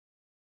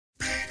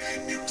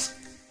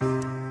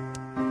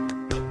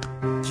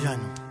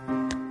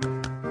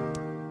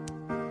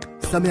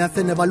So me I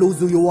say never lose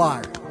who you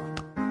are.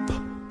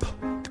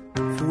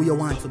 Who you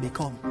want to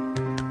become.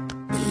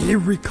 The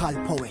lyrical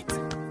poet.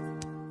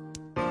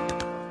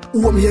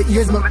 Open your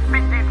ears, man.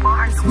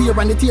 Swear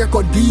on the tear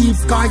cut deep.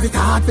 Scars it's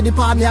hard for the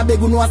part. Me I beg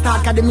you no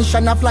start. Cause the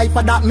mission of life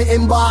for that me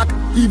embark.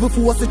 Even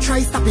for us to try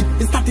stop it.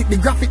 The static, the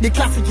graphic, the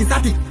classic is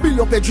static. Build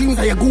up your dreams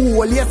and your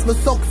goal. Yes for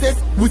success.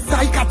 We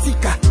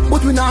psychotic.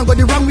 But we now go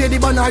the wrong way. The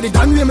banner, the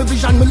down way. My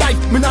vision, my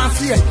life. Me not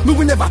stray. Me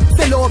will never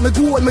sell out my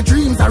goal. My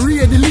dreams are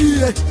real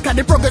delay. Cause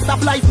the progress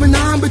of life me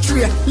not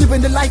betray.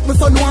 Living the life my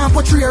son want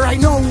portray right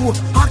now.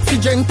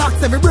 Oxygen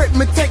tax every breath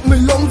me take. My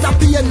lungs are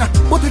pain.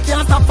 But we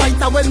can't stop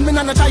fighting. When me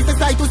not try to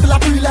fight. Still a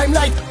free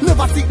limelight.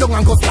 Never sit down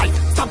and go slide.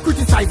 Stop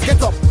criticize,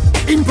 get up,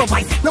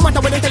 improvise. No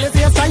matter what they tell you,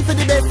 say strive for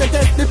the best. They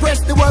test, the press,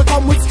 the world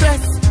come with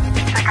stress.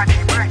 Take a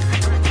deep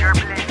breath, you're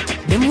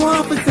blessed. Them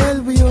want to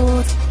sell we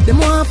out. Them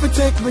want to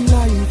take we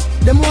life.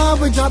 Them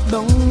want to drop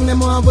down. Them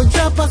want to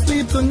drop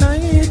asleep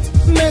tonight.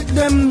 Make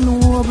them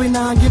know we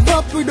not give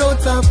up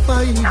without a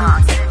fight.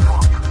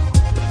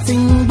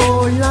 Sing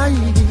boy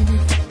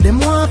life. Them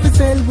want to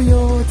sell we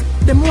out.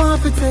 Them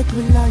want to take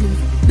we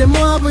life. Them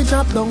want to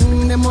drop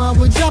down, them want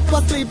to drop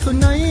asleep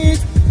tonight.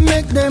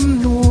 Make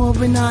them know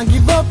we not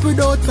give up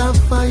without a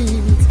fight.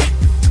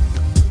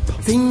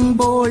 Sing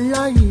boy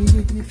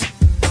life.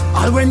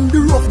 All when the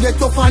rough get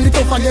tough and the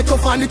tougher get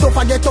tougher and the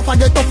tougher get tougher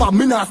get tougher,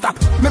 me not stop.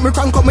 Make me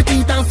crank up my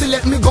teeth and still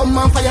let me gum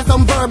and fire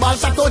some verbal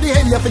shots. How the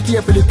hell you fi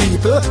care for the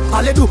people?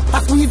 All they do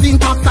is squeeze in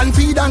tax and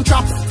feed and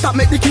traps. Stop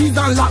make the keys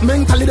and lock,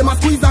 mentally them a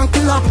squeeze and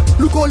clap.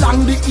 Look how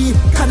long the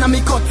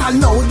economy cut and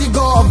now the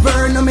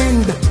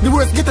government. The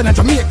worst getting in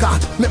Jamaica,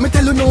 make me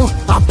tell you no,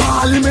 a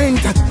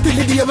parliament. Till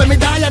the day when me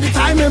die at the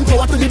time,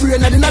 empower to the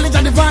brain and the knowledge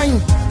of divine.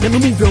 Let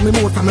me move down my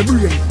mouth and my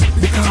brain,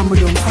 the calm me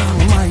down calm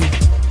my mind.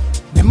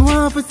 Them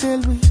want to sell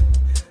we,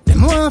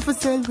 them want to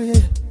sell we.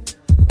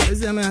 You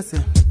see me I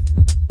say?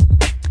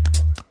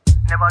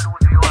 Never lose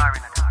who you are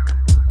in a dark.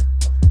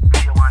 Who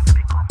you want to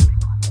become.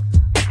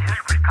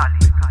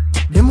 Lyrically.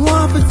 Them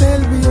want to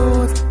sell we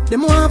out.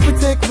 Them want to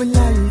take we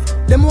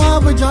life. Them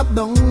want to drop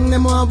down.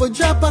 Them want to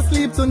drop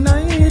asleep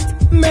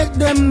tonight. Make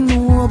them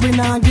know we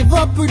not give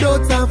up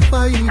without a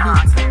fight.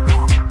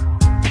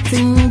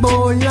 Sing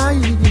boy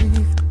life.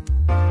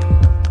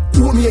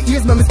 Open your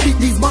ears, me speak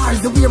these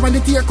bars. The way on the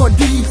tear cut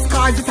deep.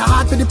 Scars it's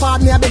hard for the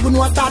part. Me I beg you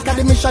no start. Cause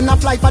the mission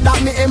of life for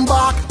that me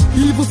embark.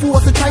 Evil for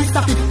us to try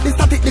stop it. The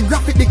static, the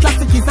graphic, the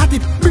classic is at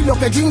it. Build up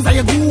your dreams and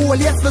your goal.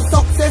 Yes for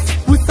success.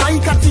 We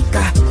psychotic.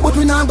 But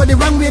we now go the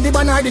wrong way. The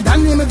banner, the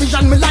down way. My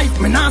vision, my life,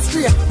 me not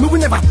stray. Me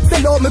will never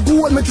sell out my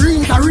goal. My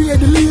dreams are real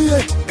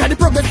delay. Cause the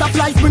progress of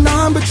life me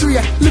not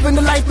betray. Living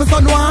the life my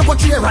son want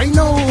portray right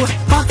now.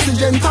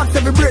 Oxygen tax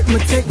every breath me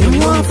take. Them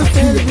want to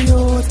sell me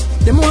out.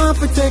 Them want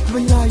to take my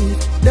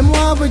life. Them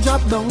want to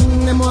drop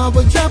down. Them want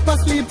to drop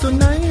asleep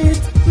tonight.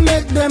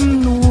 Make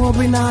them know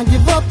we not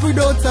give up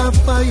without a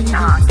fight.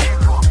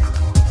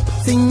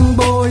 Sing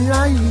boy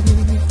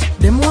life.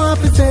 Them want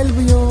to sell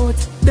we out.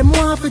 Them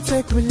want to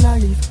take we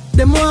life.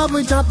 Them want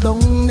to drop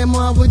down. Them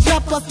want to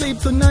drop asleep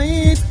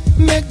tonight.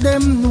 Make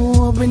them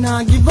know we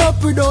not give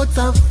up without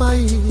a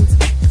fight.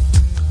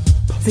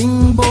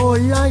 Sing boy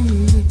life.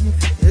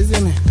 You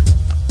see me?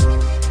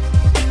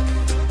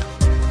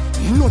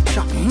 No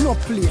chat, no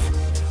play.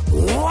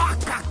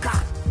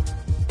 Wakaka.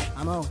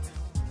 I'm out.